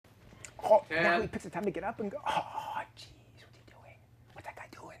Oh, 10. now he picks the time to get up and go. Oh, jeez, what's he doing? What's that guy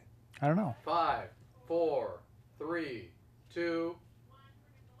doing? I don't know. 5, 4, 3, 2.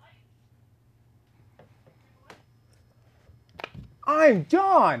 I'm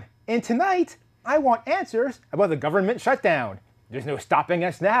John, and tonight I want answers about the government shutdown. There's no stopping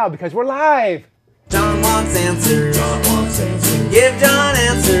us now because we're live. John wants answers. John wants answers. Give John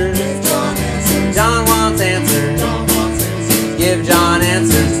answers. Give John answers. John wants answers. John wants answers. Give John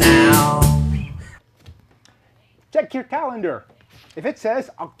answers now. Check your calendar. If it says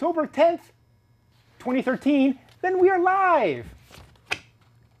October 10th, 2013, then we are live.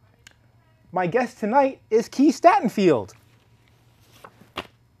 My guest tonight is Keith Stattenfield.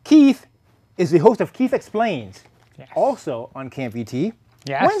 Keith is the host of Keith Explains, Yes. also on Camp VT,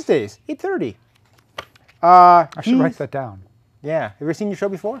 Yes. Wednesdays, 8:30. I should write that down. Yeah, have you ever seen your show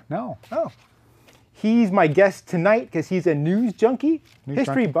before? No. Oh. He's my guest tonight because he's a news junkie, history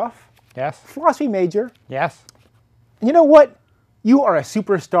junkie. buff, Yes. philosophy major. Yes. And you know what? You are a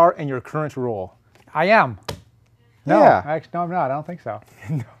superstar in your current role. I am. No. Yeah. Actually, no, I'm not. I don't think so.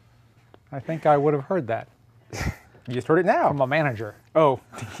 No. I think I would have heard that You just heard it now. from a manager. Oh,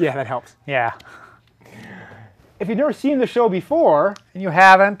 yeah, that helps. Yeah. If you've never seen the show before, And you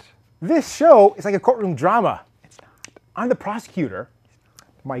haven't? this show is like a courtroom drama. It's not. I'm the prosecutor.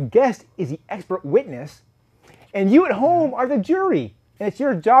 My guest is the expert witness. And you at home are the jury. And it's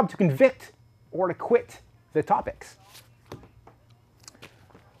your job to convict or to quit the topics.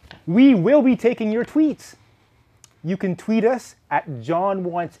 We will be taking your tweets. You can tweet us at John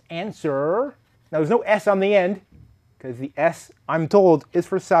Wants Answer. Now, there's no S on the end, because the S, I'm told, is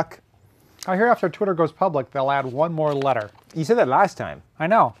for suck. I hear after Twitter goes public, they'll add one more letter. You said that last time. I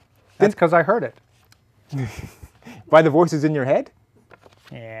know. That's because I heard it. By the voices in your head?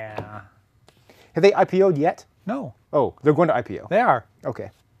 Yeah. Have they IPO'd yet? No. Oh, they're going to IPO. They are.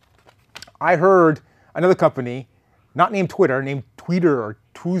 Okay. I heard another company, not named Twitter, named Tweeter or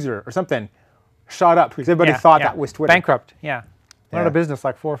Tweezer or something, shot up because everybody Yeah, thought yeah. that was Twitter. Bankrupt. Yeah. Went out of Yeah. business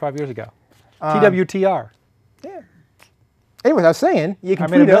like 4 or 5 years ago. TWTR. Yeah. Anyways, I was saying, you I can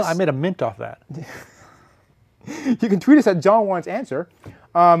tweet us. made a mint off that. You can tweet us at John Wants Answer.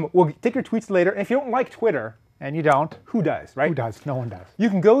 We'll take your tweets later. And if you don't like Twitter, And you don't. who does, right? Who does? No one does. You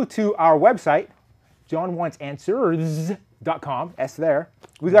can go to our website, johnwantsanswers.com. S there.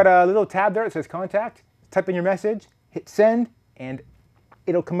 We got a little tab there that says contact. Type in your message, hit send, and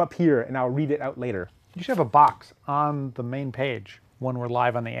it'll come up here, and I'll read it out later. You should have a box on the main page when we're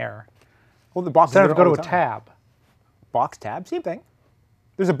live on the air. Well, the box is Instead there of go all to the a time. tab. Box tab, same thing.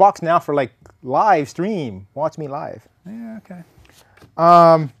 There's a box now for like live stream. Watch me live. Yeah, okay.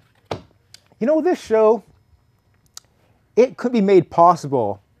 You know, this show, it could be made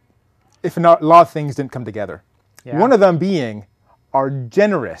possible if not, a lot of things didn't come together. Yeah. One of them being our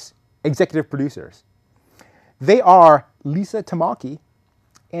generous executive producers. They are Lisa Tamaki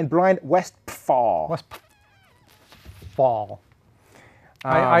and Brian Westphal. Fall.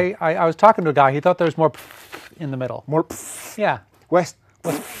 I was talking to a guy. He thought there was more in the middle. More Yeah.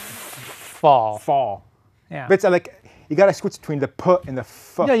 Westphal. Fall. Yeah. But it's like, you got to switch between the p and the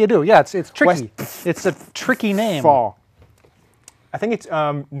f. Yeah, you do. Yeah, it's tricky. It's a tricky name. Fall. I think it's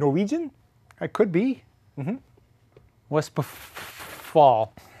Norwegian. It could be. Mm-hmm.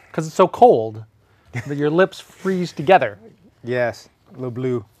 Fall. Because it's so cold that your lips freeze together. Yes, a little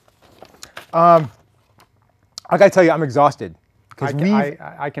blue. I gotta tell you, I'm exhausted because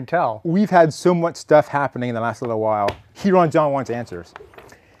I can tell. we've had so much stuff happening in the last little while here on John Wants Answers.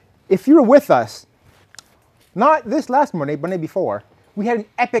 If you were with us, not this last Monday, but Monday before, we had an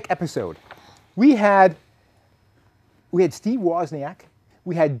epic episode. We had Steve Wozniak,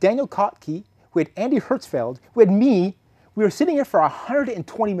 we had Daniel Kotke, we had Andy Hertzfeld, we had me. We were sitting here for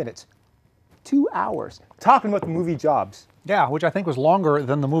 120 minutes, 2 hours, talking about the movie Jobs. Yeah, which I think was longer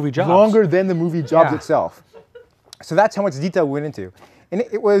than the movie Jobs. Longer than the movie Jobs Yeah. itself. So that's how much detail we went into. And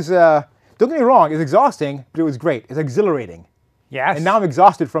it was, don't get me wrong, it was exhausting, but it was great. It's exhilarating. Yes. And now I'm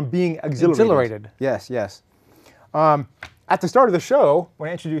exhausted from being exhilarated. Yes, yes. At the start of the show, when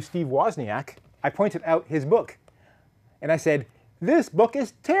I introduced Steve Wozniak, I pointed out his book. And I said, this book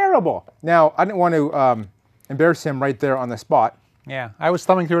is terrible. Now, I didn't want to embarrass him right there on the spot. Yeah, I was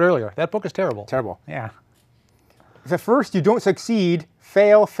thumbing through it earlier. That book is terrible. Terrible. Yeah. If at first you don't succeed,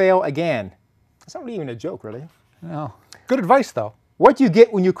 fail, fail again. That's not really even a joke, really. No. Good advice, though. What you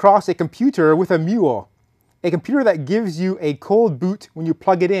get when you cross a computer with a mule. A computer that gives you a cold boot when you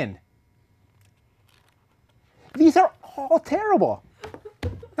plug it in. These are all terrible.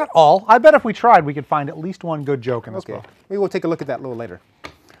 Not all. I bet if we tried, we could find at least one good joke in this Okay, book. maybe we'll take a look at that a little later.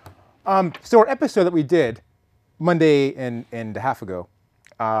 So our episode that we did Monday and a half ago,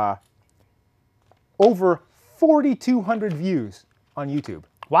 over 4,200 views on YouTube,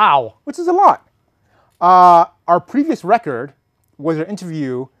 Wow. which is a lot. Our previous record was an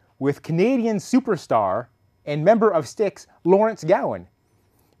interview with Canadian superstar and member of Styx, Lawrence Gowan.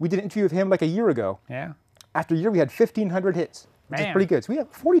 We did an interview with him like a year ago. Yeah. After a year, we had 1,500 hits, which is Man. pretty good. So we have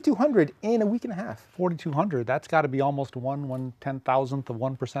 4,200 in a week and a half. 4,200. That's got to be almost 1/10,000th of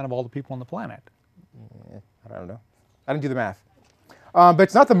 1% of all the people on the planet. I don't know. I didn't do the math. But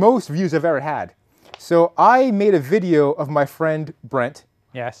it's not the most views I've ever had. So I made a video of my friend Brent,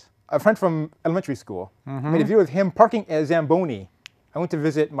 Yes. a friend from elementary school. Made a video of him parking at Zamboni. I went to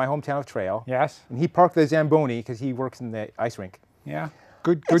visit my hometown of Trail. Yes. And he parked the Zamboni because he works in the ice rink. Yeah.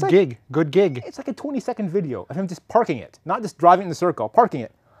 Good It's like- gig. Good gig. It's like a 20-second video of him just parking it, not just driving in the circle, parking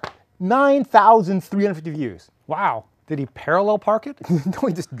it. 9,350 views. Wow. Did he parallel park it? No,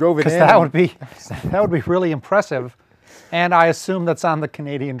 he just drove it in. Because that would be really impressive. And I assume that's on the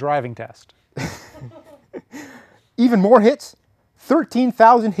Canadian driving test. Even more hits,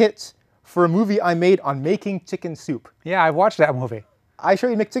 13,000 hits for a movie I made on making chicken soup. Yeah, I've watched that movie. I show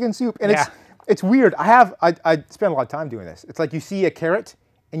you make chicken soup, and Yeah. it's weird. I spend a lot of time doing this. It's like you see a carrot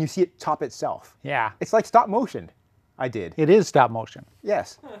and you see it chop itself. Yeah. It's like stop motion. I did. It is stop motion.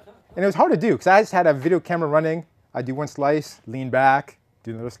 Yes. And it was hard to do because I just had a video camera running. I do one slice, lean back,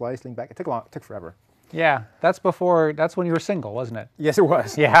 do another slice, lean back. It took forever. Yeah. That's when you were single, wasn't it? Yes, it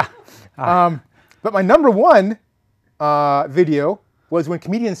was. Yeah. But my number one video was when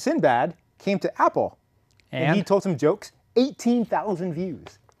comedian Sinbad came to Apple. And he And told some jokes. 18,000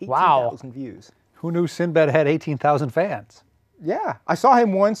 views. Wow. 18,000 views. who knew Sinbad had 18,000 fans? Yeah. I saw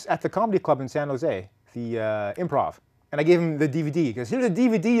him once at the comedy club in San Jose, the Improv. And I gave him the DVD because here's a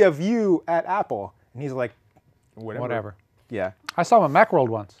DVD of you at Apple. And he's like, whatever. Yeah. I saw him at Macworld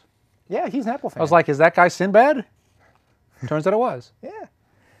once. Yeah, he's an Apple fan. I was like, is that guy Sinbad? Turns out it was. Yeah.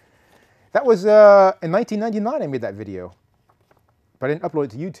 That was in 1999 I made that video. But I didn't upload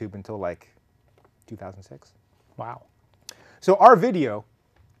it to YouTube until like 2006. Wow. So our video,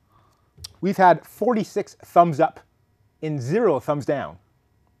 we've had 46 thumbs up and 0 thumbs down.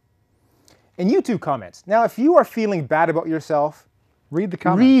 And YouTube comments. Now, if you are feeling bad about yourself, Read the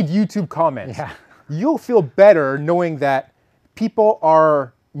comments. read YouTube comments. Yeah. You'll feel better knowing that people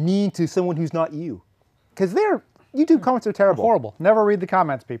are mean to someone who's not you. Because YouTube comments are terrible. Horrible. Never read the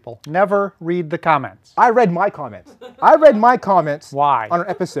comments, people. Never read the comments. I read my comments. I read my comments Why? on our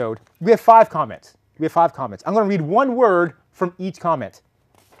episode. We have 5 comments. I'm going to read one word from each comment.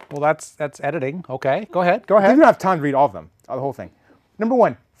 Well, that's editing. Okay. Go ahead. We don't have time to read all of them, the whole thing. Number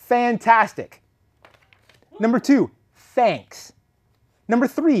 1, fantastic. Number 2, thanks. Number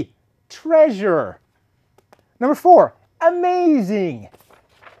 3, treasure. Number 4, amazing.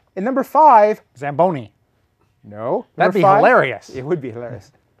 And number 5, Zamboni. no. That'd Number be 5, hilarious. It would be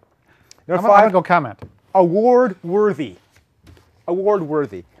hilarious. I'm Number going 5, to go comment. award-worthy.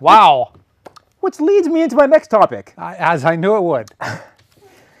 Award-worthy. Wow. Which leads me into my next topic. As I knew it would.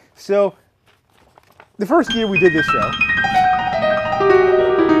 So, the first year we did this show,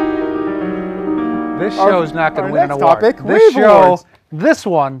 This show's not going our to win an next award. topic, This Wave show, Awards. this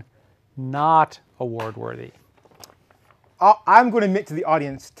one, not award worthy. I'm going to admit to the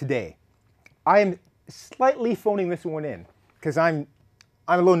audience today, I am slightly phoning this one in because I'm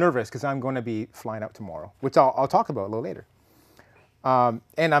a little nervous because I'm going to be flying out tomorrow, which I'll talk about a little later. And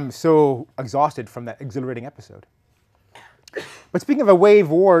I'm so exhausted from that exhilarating episode. But speaking of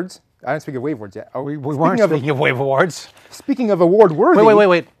Wave Awards, I didn't speak of Wave Awards yet. We weren't speaking of Wave Awards. Speaking of award-worthy.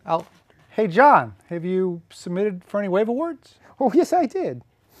 Wait. Hey, John, have you submitted for any Wave Awards? Oh, yes, I did.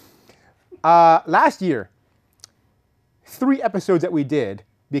 Last year, 3 episodes that we did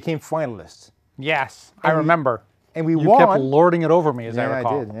became finalists. Yes, I remember. And we You won. kept lording it over me, as I Yeah,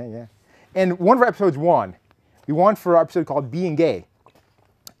 recall. I did. Yeah. And one of our episodes won. We won for our episode called Being Gay.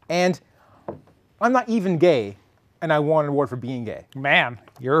 And I'm not even gay, and I won an award for being gay. Man,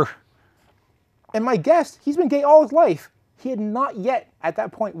 you're... And my guest, he's been gay all his life. He had not yet, at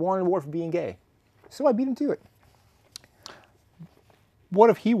that point, won an award for being gay. So I beat him to it. What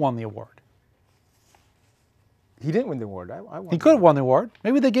if he won the award? He didn't win the award. I won. He could have won the award.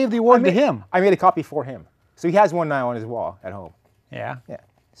 Maybe they gave the award to him. I made a copy for him. So he has one now on his wall at home. Yeah. Yeah,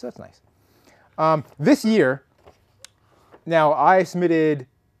 so that's nice. This year, now I submitted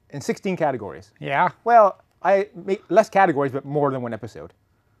in 16 categories. Yeah. Well, I made less categories, but more than one episode.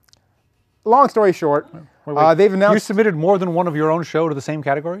 Long story short, Wait. they've You announced. submitted more than one of your own show to the same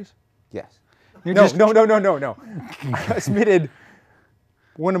categories? Yes. You No. just- I submitted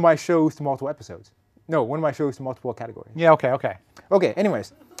one of my shows to multiple episodes. No, one of my shows to multiple categories. Yeah, okay. Okay,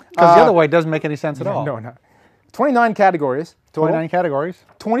 anyways. Because the other way doesn't make any sense at all. No, not. 29 categories total. 29 categories.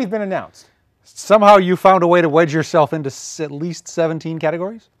 20 have been announced. Somehow you found a way to wedge yourself into at least 17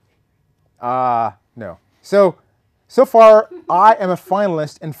 categories? No. So far, I am a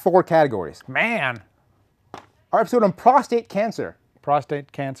finalist in 4 categories. Man. Our episode on prostate cancer.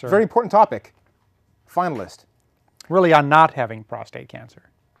 Prostate cancer. Very important topic. Finalist. Really on not having prostate cancer.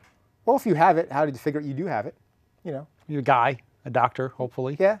 Well, if you have it, how did you figure you do have it? You know. You're a guy, a doctor,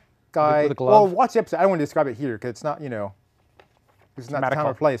 hopefully. Yeah. Guy. With a glove. Well, watch the episode. I don't want to describe it here because it's not, it's not the time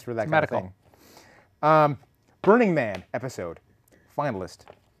or place for that kind of thing. Burning Man episode. Finalist.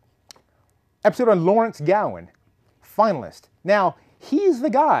 Episode on Lawrence Gowan. Finalist. Now, he's the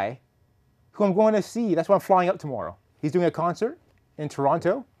guy who I'm going to see. That's why I'm flying out tomorrow. He's doing a concert in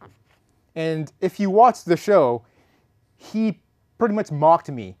Toronto. And if you watch the show, he pretty much mocked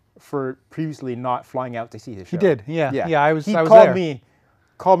me for previously not flying out to see his show. He did, yeah. I was he there.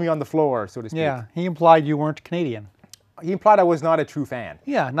 called me on the floor, so to speak. Yeah, he implied you weren't Canadian. He implied I was not a true fan.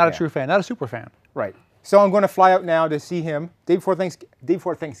 Yeah, not a true fan, not a super fan. Right. So I'm going to fly out now to see him day before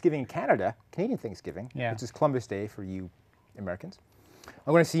Thanksgiving in Canada, Canadian Thanksgiving, which is Columbus Day for you Americans.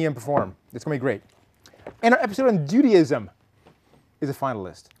 I'm going to see him perform. It's going to be great. And our episode on Judaism is a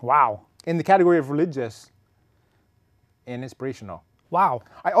finalist. Wow. In the category of religious and inspirational. Wow.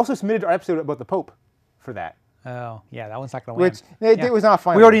 I also submitted our episode about the Pope for that. Oh, yeah, that one's not going to win. Which, it was not a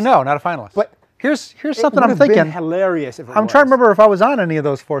finalist. We already know, not a finalist. But here's something I'm thinking. Been hilarious if it I'm trying to remember if I was on any of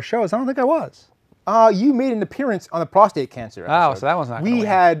those 4 shows. I don't think I was. You made an appearance on the prostate cancer episode. Oh, so that one's not gonna We win.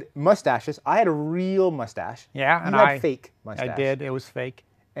 had mustaches. I had a real mustache. Yeah, and you had fake mustache. I did. It was fake.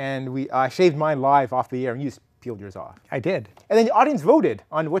 And I shaved mine live off the air, and you just peeled yours off. I did. And then the audience voted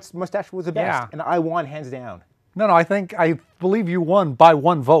on which mustache was the best, Yeah. and I won hands down. No, I believe you won by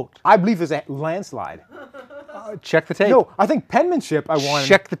 1 vote. I believe it was a landslide. Check the tape. No, I think penmanship I won.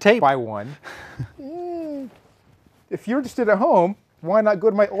 Check the tape. By 1. If you're interested at home, why not go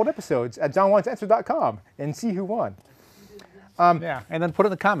to my old episodes at johnwantsanswer.com and see who won? Yeah, and then put it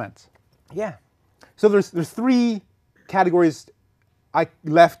in the comments. Yeah. So there's 3 categories I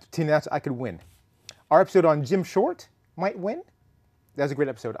left to announce I could win. Our episode on Jim Short might win. That was a great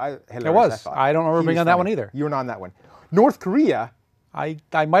episode. It was. I don't remember being on that one either. You were not on that one. North Korea. I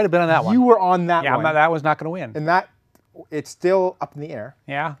might have been on that one. You were on that one. Yeah, that was not going to win. And it's still up in the air.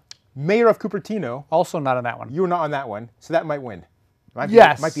 Yeah. Mayor of Cupertino. Also not on that one. You were not on that one, so that might win. Might be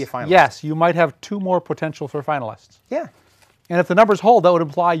a finalist. Yes, you might have 2 more potential for finalists. Yeah. And if the numbers hold, that would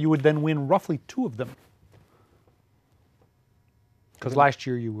imply you would then win roughly 2 of them. Because last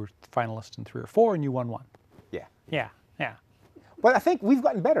year you were finalist in 3 or 4 and you won 1. Yeah. Yeah, yeah. But I think we've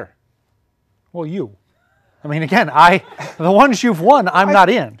gotten better. Well, you. I mean, again, the ones you've won, I'm not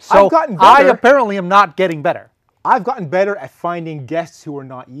in. So I've gotten I better. apparently am not getting better. I've gotten better at finding guests who are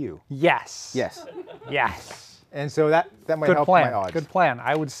not you. Yes. Yes. Yes. And so that might Good help plan. my odds. Good plan.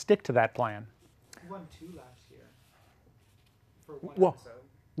 I would stick to that plan. You won 2 last year. For 1 Well,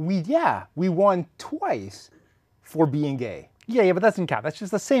 episode. we won twice for being gay. Yeah, but that doesn't count. That's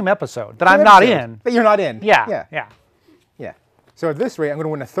just the same episode that I'm not in. But you're not in. Yeah. Yeah. So at this rate, I'm going to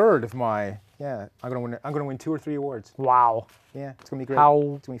win a third of my. Yeah, I'm going to win 2 or 3 awards. Wow. Yeah, it's going to be great. How-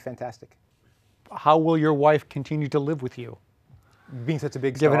 It's going to be fantastic. How will your wife continue to live with you? Being such a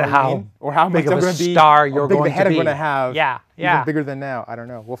big Given star, how you mean? Or how big much of I'm a going to be, star or you're big of a going head to I'm be. going to have. Yeah, yeah. Even bigger than now. I don't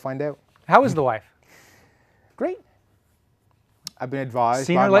know. We'll find out. How is the wife? Great. I've been advised.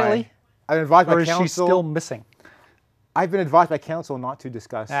 Seen by her lately? I've been advised Or by is counsel. she still missing? I've been advised by counsel not to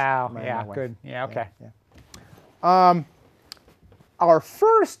discuss. Oh, my yeah, wife. good. Yeah, okay. Yeah. Our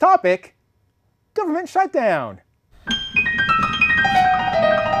first topic: government shutdown.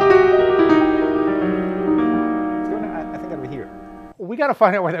 I think over here. We got to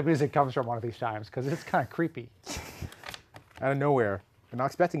find out where that music comes from one of these times because it's kind of creepy. Out of nowhere. We're not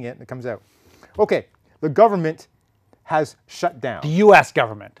expecting it, and it comes out. Okay, the government has shut down. The U.S.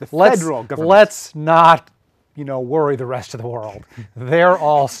 government. The federal government. Let's not, worry the rest of the world. They're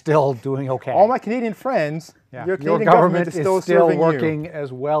all still doing okay. All my Canadian friends, Yeah. your Canadian government is still serving working you.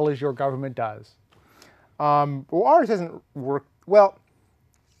 as well as your government does. Well, ours doesn't work. Well,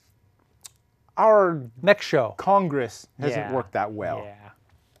 our Next show. Congress hasn't Yeah. worked that well.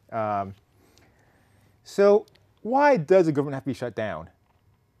 Yeah. So why does the government have to be shut down?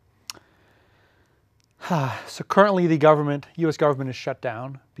 So currently the U.S. government is shut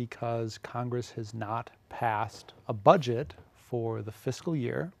down because Congress has not passed a budget for the fiscal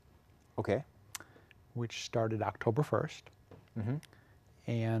year, Okay. which started October 1st.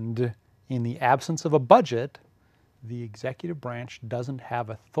 And in the absence of a budget, the executive branch doesn't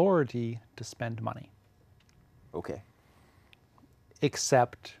have authority to spend money. Okay.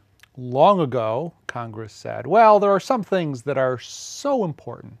 Except long ago, Congress said, well, there are some things that are so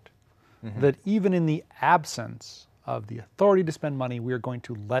important that even in the absence of the authority to spend money, we are going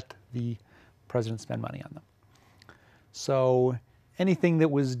to let the president spend money on them. So anything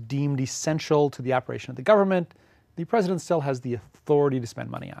that was deemed essential to the operation of the government, the president still has the authority to spend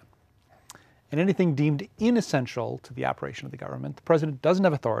money on. And anything deemed inessential to the operation of the government, the president doesn't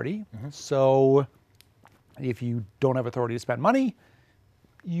have authority. So if you don't have authority to spend money,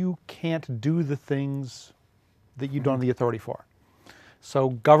 you can't do the things that you don't have the authority for. So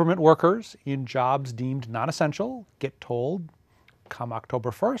government workers in jobs deemed non-essential get told, come October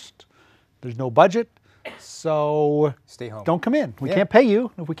 1st, there's no budget, so Stay home. don't come in. We Yeah. can't pay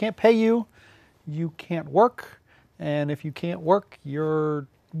you. If we can't pay you, you can't work. And if you can't work, we're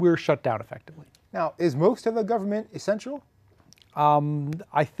shut down effectively. Now, is most of the government essential?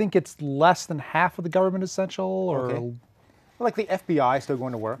 I think it's less than half of the government essential, or Okay. Like the FBI still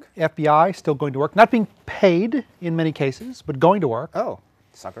going to work? FBI still going to work, not being paid in many cases, but going to work. Oh,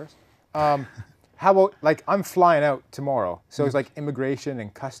 suckers. How about, like, I'm flying out tomorrow, so it's like immigration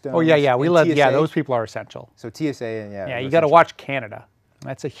and customs. Oh yeah, we and let TSA. those people are essential. So TSA and Yeah, they're you got to essential. watch Canada.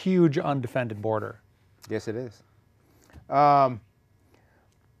 That's a huge undefended border. Yes, it is. So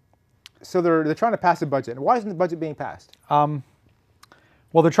they're trying to pass a budget. Why isn't the budget being passed?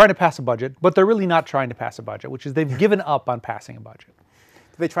 Well, they're trying to pass a budget, but they're really not trying to pass a budget, which is they've given up on passing a budget.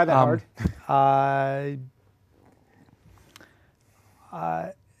 Did they try that hard?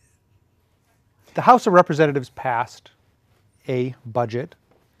 The House of Representatives passed a budget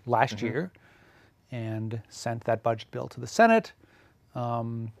last year and sent that budget bill to the Senate.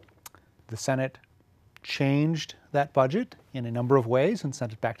 The Senate changed that budget in a number of ways and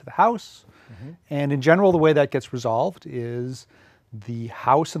sent it back to the House. And in general, the way that gets resolved is the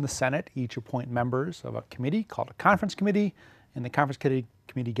House and the Senate each appoint members of a committee called a conference committee, and the conference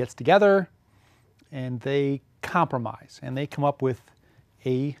committee gets together and they compromise and they come up with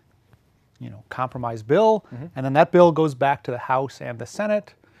a compromise bill, and then that bill goes back to the House and the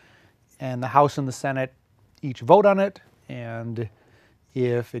Senate, and the House and the Senate each vote on it, and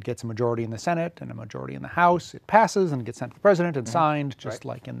if it gets a majority in the Senate and a majority in the House, it passes and gets sent to the president and signed, just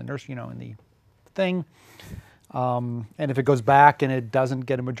like in the in the thing. And if it goes back and it doesn't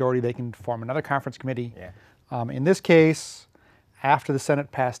get a majority, they can form another conference committee. Yeah. In this case, after the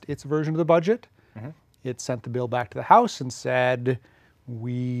Senate passed its version of the budget, it sent the bill back to the House and said,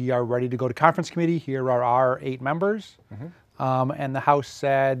 we are ready to go to conference committee. Here are our 8 members. And the House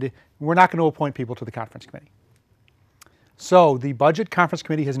said, we're not going to appoint people to the conference committee. So the Budget Conference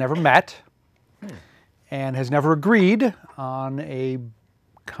Committee has never met and has never agreed on a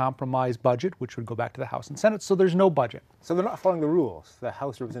compromise budget, which would go back to the House and Senate. So there's no budget. So they're not following the rules. The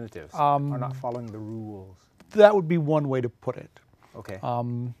House representatives are not following the rules. That would be one way to put it. Okay.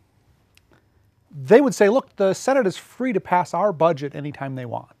 They would say, look, the Senate is free to pass our budget anytime they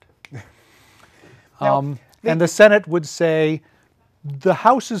want. And the Senate would say, the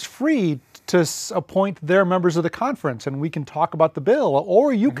House is free to appoint their members of the conference and we can talk about the bill,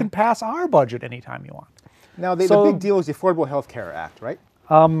 or you can pass our budget anytime you want. Now, the big deal is the Affordable Health Care Act, right?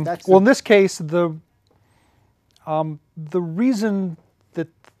 Well, in this case, the reason that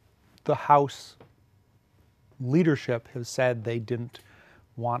the House leadership has said they didn't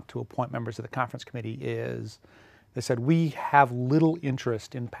want to appoint members of the conference committee is they said, we have little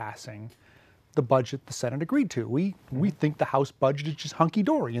interest in passing the budget the Senate agreed to. We think the House budget is just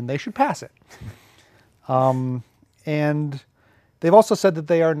hunky-dory and they should pass it. And they've also said that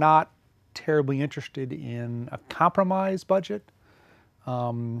they are not terribly interested in a compromise budget.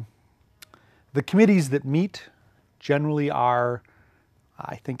 The committees that meet generally are,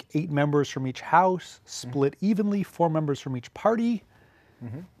 I think, 8 members from each house, split evenly, 4 members from each party.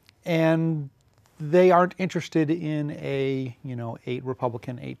 And they aren't interested in a, 8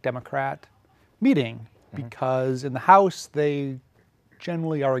 Republican, 8 Democrat meeting, because in the House, they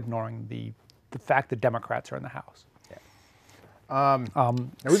generally are ignoring the fact that Democrats are in the House.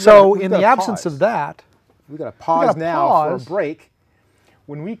 So in the absence of that, We've got to pause now for a pause. break.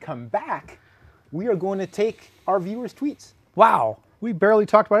 When we come back, we are going to take our viewers' tweets. wow, we barely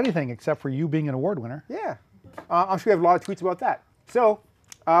talked about anything except for you being an award winner. Yeah. I'm sure we have a lot of tweets about that. So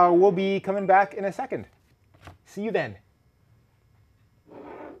we'll be coming back in a second. See you then.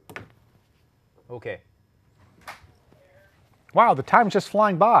 Okay. Wow, the time's just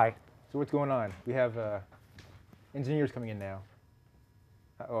flying by. So what's going on? We have engineers coming in now.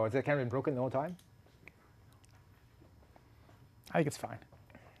 Oh, has that camera been broken the whole time? I think it's fine.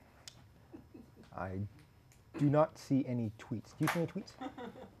 I do not see any tweets. Do you see any tweets?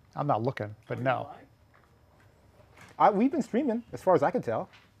 I'm not looking, but no. We've been streaming, as far as I can tell.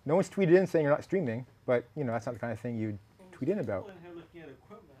 No one's tweeted in saying you're not streaming, but that's not the kind of thing you'd tweet in about. People in here looking at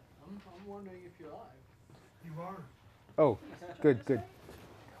equipment. I'm I'm wondering if you're live. You are. Oh, good, good.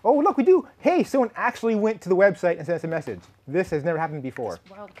 Oh, look, we do. Hey, someone actually went to the website and sent us a message. This has never happened before.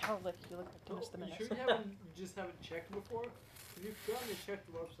 Wild cow lick, you look like Dennis the You Menace. sure you just haven't checked before? You've gone and checked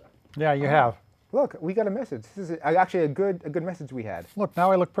the website. Yeah, you have. Look, we got a message. This is actually a good message we had. Look,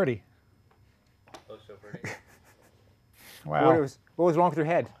 now I look pretty. Looks so pretty. Wow. What was wrong with your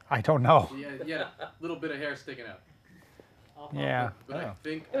head? I don't know. You had a little bit of hair sticking out. Yeah. But I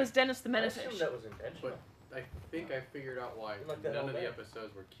think It was Dennis the I Menace. assume that was intentional. But I think I figured out why Like that none all of the day.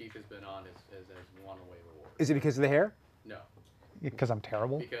 episodes where Keith has been on has won away awards. Is it because of the hair? No, Because I'm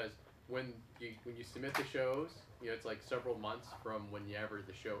terrible. because when you submit the shows, it's like several months from whenever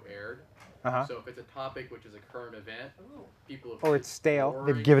the show aired. Uh-huh. So if it's a topic which is a current event, people have Or it's stale.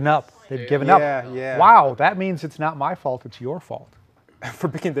 boring, They've given up. They've stale. given up. Yeah. Wow, that means it's not my fault, it's your fault. For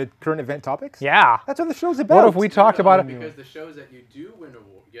picking the current event topics? Yeah. That's what the show's about. What if we talked about it? Because the shows that you do win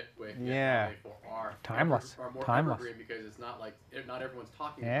get Yeah. nominated for are Timeless. are more Timeless. evergreen because it's not like not everyone's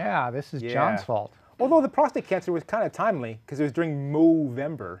talking. about Yeah, this is Yeah. John's fault. Although the prostate cancer was kind of timely because it was during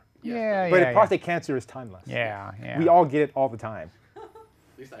Movember. it. Yes, Yeah, But yeah. prostate cancer is timeless. Yeah, yeah. We all get it all the time. At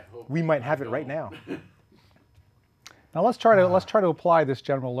least I hope. We might have I it right don't. now. Now let's try to apply this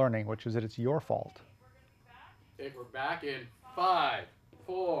general learning, which is that it's your fault. Okay, we're back in 5,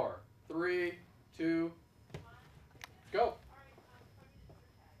 4, 3, 2, go.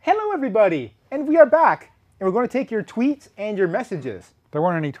 Hello, everybody, and we are back, and we're going to take your tweets and your messages. There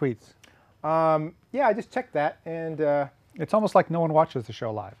weren't any tweets. Yeah, I just checked that, and It's almost like no one watches the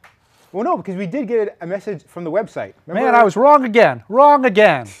show live. well, no, because we did get a message from the website. Man, I was wrong again. Wrong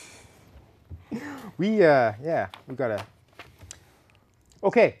again. We got a.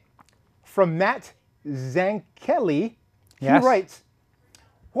 Okay, from Matt Zankeli, he Yes. writes,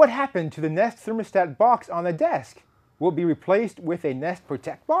 "What happened to the Nest thermostat box on the desk? Will it be replaced with a Nest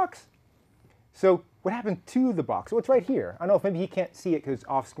Protect box?" So, what happened to the box? Well, it's right here. I don't know if maybe he can't see it because it's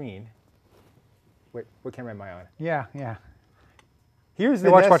off screen. Wait, what camera am I on? Yeah, yeah. Here's the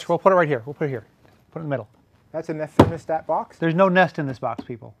Here, watch, Nest. watch. We'll put it right here. We'll put it here. Put it in the middle. That's a Nest thermostat box. There's no Nest in this box,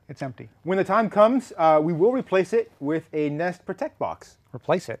 people. It's empty. When the time comes, we will replace it with a Nest Protect box,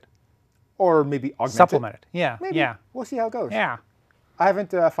 Replace it. or maybe augment Supplement it. Yeah, Maybe. yeah, We'll see how it goes. yeah. I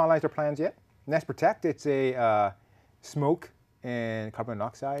haven't finalized our plans yet. Nest Protect, it's a smoke and carbon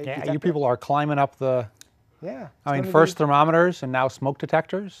monoxide Yeah, detector. you people are climbing up the, Yeah. I mean, it's first gonna thermometers and now smoke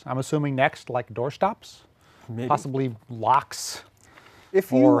detectors. I'm assuming next, like doorstops, be- maybe. possibly locks. If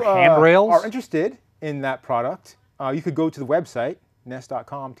you or handrails. are interested in that product, you could go to the website,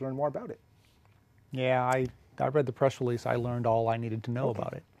 nest.com, to learn more about it. Yeah, I read the press release. I learned all I needed to know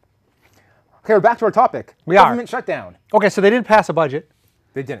about it. Okay, we're back to our topic. We are. Government shutdown. Okay, so they didn't pass a budget,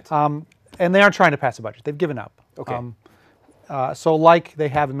 They didn't. and they aren't trying to pass a budget. They've given up. Okay. So like they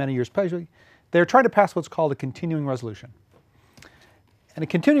have in many years previously, they're trying to pass what's called a continuing resolution. And a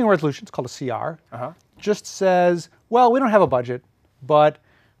continuing resolution, it's called a CR, just says, well, we don't have a budget, but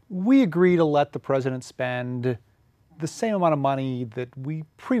we agree to let the president spend the same amount of money that we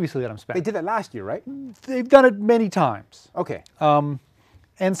previously let him spend. They did that last year, right? They've done it many times. Okay.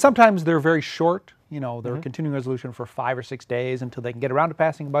 And sometimes they're very short, they're a continuing resolution for 5 or 6 days until they can get around to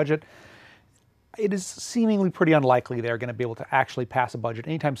passing a budget. It is seemingly pretty unlikely they're going to be able to actually pass a budget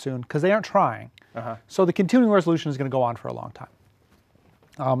anytime soon because they aren't trying. So the continuing resolution is going to go on for a long time.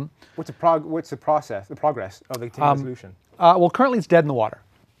 What's the progress of the continuing resolution? Well, currently it's dead in the water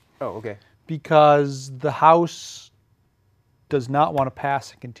Oh, okay. because the House does not want to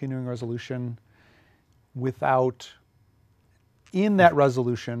pass a continuing resolution without, in that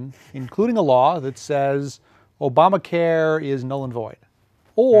resolution, including a law that says Obamacare is null and void,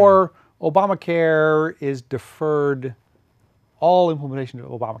 or Obamacare is deferred, all implementation of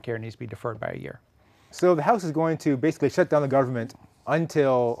Obamacare needs to be deferred by a year. So the House is going to basically shut down the government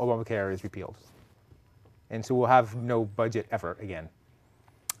until Obamacare is repealed. And so we'll have no budget ever again.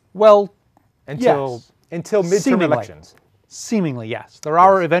 Well, Until midterm Seemingly. elections. Seemingly, yes. There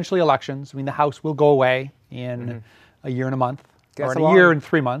are eventually elections. I mean, the House will go away in a year and a month, That's or in a a year long- and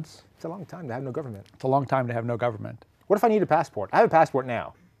 3 months. It's a long time to have no government. It's a long time to have no government. What if I need a passport? I have a passport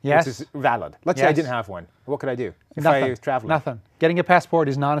now. Yes. Which is valid. Let's say I Yes. didn't have one. What could I do if Nothing. I was traveling? Nothing. Getting a passport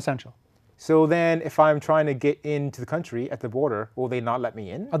is non-essential. So then if I'm trying to get into the country at the border, will they not let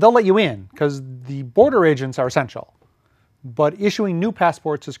me in? They'll let you in because the border agents are essential. But issuing new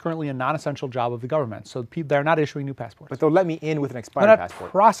passports is currently a non-essential job of the government. So they're not issuing new passports. But they'll let me in with an They're expired not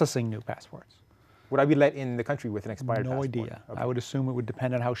passport. processing new passports. Would I be let in the country with an expired No passport? idea. Okay. I would assume it would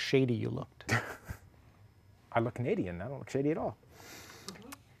depend on how shady you looked. I look Canadian. I don't look shady at all.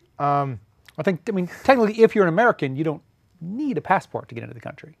 I mean, technically, if you're an American, you don't need a passport to get into the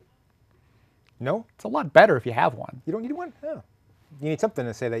country. No? It's a lot better if you have one. You don't need one? Oh. You need something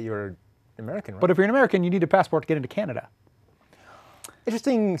to say that you're American, right? But if you're an American, you need a passport to get into Canada.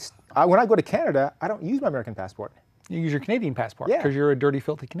 Interesting. When I go to Canada, I don't use my American passport. You use your Canadian passport Yeah. because you're a dirty,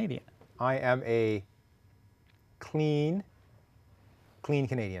 filthy Canadian. I am a clean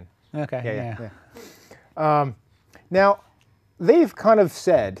Canadian. Okay. Yeah. Now, they've kind of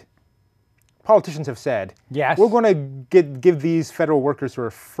said, politicians have said, Yes. we're going to give these federal workers who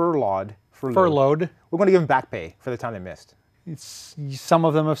are furloughed, we're going to give them back pay for the time they missed. Some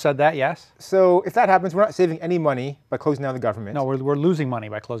of them have said that, yes. So if that happens, we're not saving any money by closing down the government. No, we're losing money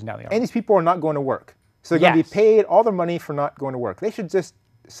by closing down the government. And these people are not going to work. So they're going to be paid all their money for not going to work. They should just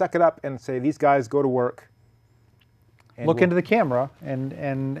suck it up and say, these guys go to work. Look into the camera,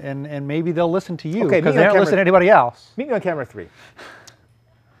 and maybe they'll listen to you Okay, because they don't listen to anybody else. Meet me on camera 3.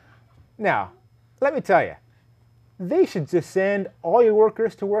 Now, let me tell you, they should just send all your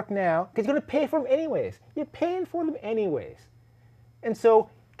workers to work now because you're going to pay for them anyways. You're paying for them anyways. And so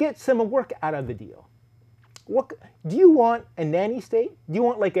get some work out of the deal. What, do you want a nanny state? Do you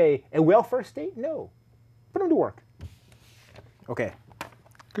want like a welfare state? No. Put them to work. Okay.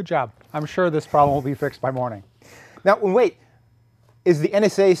 Good job. I'm sure this problem will be fixed by morning. Now, wait. Is the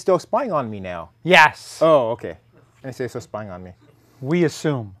NSA still spying on me now? Yes. Oh, okay. NSA is still spying on me. We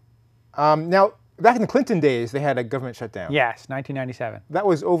assume. Now, back in the Clinton days, they had a government shutdown. Yes, 1997. That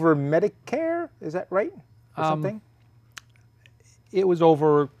was over Medicare? Is that right? Or something? It was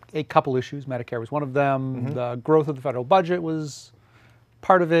over a couple issues. Medicare was one of them. The growth of the federal budget was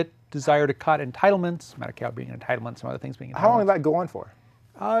part of it. Desire to cut entitlements. Medicare being an entitlement, some other things being entitlements. How long did that go on for?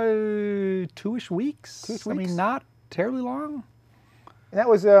 2-ish weeks. 2-ish weeks? I mean, not terribly long. And that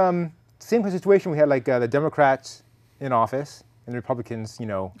was same situation. We had like the Democrats in office and the Republicans, you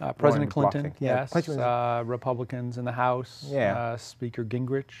know. President Clinton, blocking. yes. Clinton was, Republicans in the House. Yeah. Speaker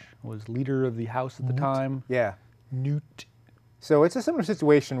Gingrich was leader of the House at the time. yeah. Newt. So it's a similar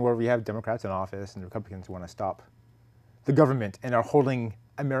situation where we have Democrats in office and the Republicans want to stop the government and are holding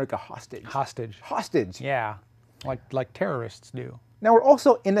America hostage. Hostage. Yeah, like terrorists do. Now we're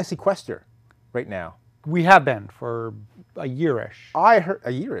also in a sequester right now. We have been for a year-ish. I heard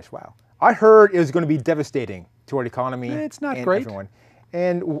a yearish. Wow. I heard it was going to be devastating to our economy. It's not and great. Everyone.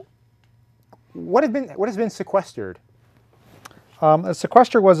 And what has been sequestered? A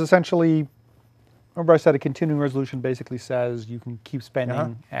sequester was essentially, remember I said a continuing resolution basically says you can keep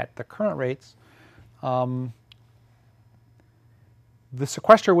spending at the current rates. The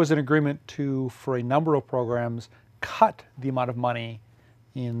sequester was an agreement to, for a number of programs, cut the amount of money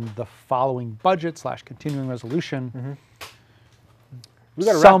in the following budget / continuing resolution. We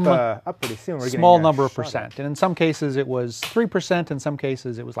got to wrap up pretty soon. We're Small getting, number of percent. And in some cases it was 3%, in some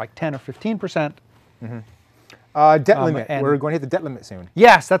cases it was like 10 or 15%. Debt limit. We're going to hit the debt limit soon.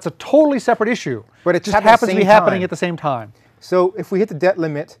 Yes, that's a totally separate issue. But it just happens to be happening at the same time. So if we hit the debt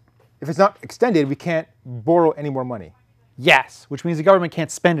limit, if it's not extended, we can't borrow any more money. Yes, which means the government can't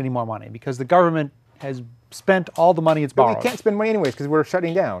spend any more money because the government has spent all the money it's borrowed. But we can't spend money anyways because we're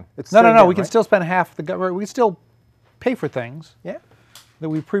shutting down. No. We can still spend half the government. We can still pay for things that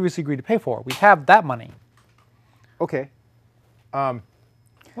we previously agreed to pay for. We have that money. Okay.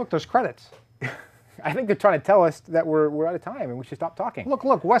 Look, there's credits. I think they're trying to tell us that we're out of time and we should stop talking.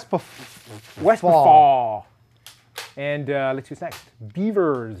 Look, Westfall. And let's see what's next.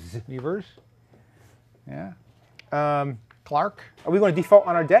 Beavers. Beavers. Yeah. Clark. Are we going to default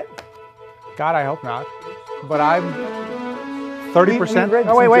on our debt? God, I hope not. But I'm 30%.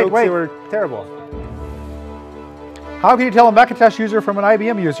 Oh, wait. They were terrible. How can you tell a Macintosh user from an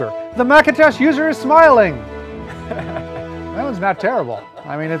IBM user? The Macintosh user is smiling. That one's not terrible.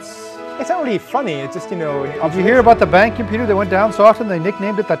 I mean, it's not really funny. It's just, you know. Did you hear about the bank computer that went down so often they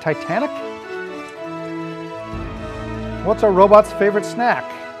nicknamed it the Titanic? What's a robot's favorite snack?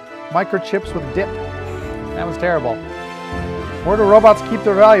 Microchips with dip. That was terrible. Where do robots keep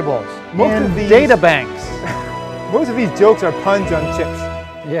their valuables? In data banks. Most of these jokes are puns on chips.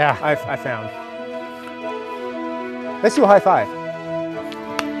 Yeah. I found. Let's do a high five.